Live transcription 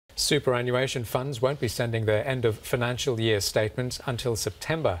Superannuation funds won't be sending their end of financial year statements until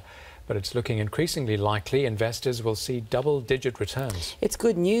September, but it's looking increasingly likely investors will see double-digit returns. It's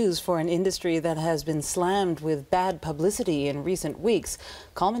good news for an industry that has been slammed with bad publicity in recent weeks,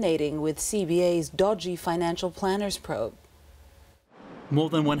 culminating with CBA's dodgy financial planners probe. More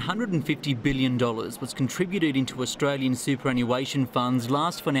than $150 billion was contributed into Australian superannuation funds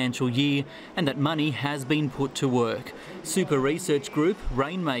last financial year, and that money has been put to work. Super research group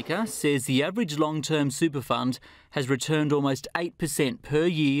Rainmaker says the average long-term super fund has returned almost 8% per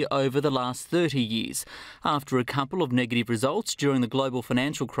year over the last 30 years. After a couple of negative results during the global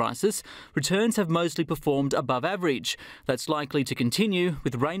financial crisis, returns have mostly performed above average. That's likely to continue,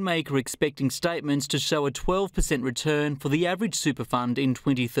 with Rainmaker expecting statements to show a 12% return for the average super fund in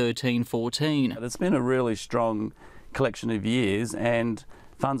 2013-14. It's been a really strong collection of years, and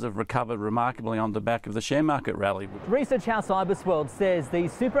funds have recovered remarkably on the back of the share market rally. Research house IBISWorld says the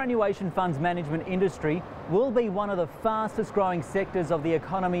superannuation funds management industry will be one of the fastest growing sectors of the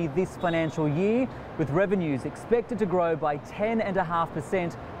economy this financial year, with revenues expected to grow by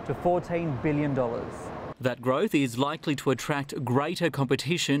 10.5% to $14 billion. That growth is likely to attract greater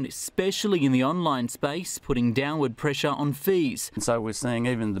competition, especially in the online space, putting downward pressure on fees. And so we're seeing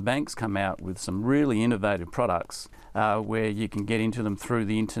even the banks come out with some really innovative products where you can get into them through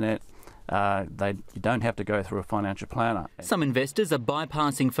the internet. You don't have to go through a financial planner. Some investors are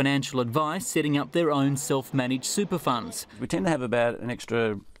bypassing financial advice, setting up their own self-managed super funds. We tend to have about an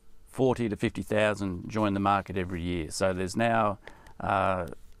extra 40 to 50,000 join the market every year. So there's now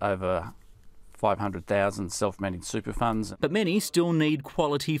over 500,000 self-managed super funds. But many still need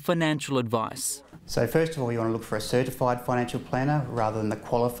quality financial advice. So first of all, you want to look for a certified financial planner rather than the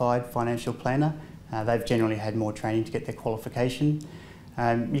qualified financial planner. They've generally had more training to get their qualification.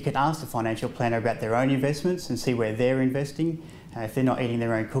 You can ask the financial planner about their own investments and see where they're investing. If they're not eating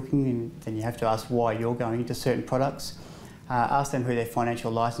their own cooking, then you have to ask why you're going into certain products. Ask them who their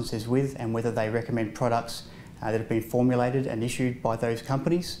financial licence is with and whether they recommend products that have been formulated and issued by those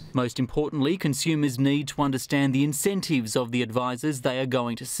companies. Most importantly, consumers need to understand the incentives of the advisors they are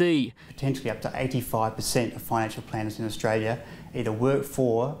going to see. Potentially up to 85% of financial planners in Australia either work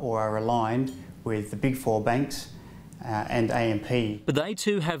for or are aligned with the big four banks and AMP. But they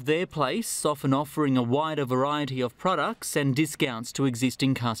too have their place, often offering a wider variety of products and discounts to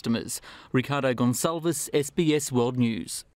existing customers. Ricardo, Goncalves, SBS World News.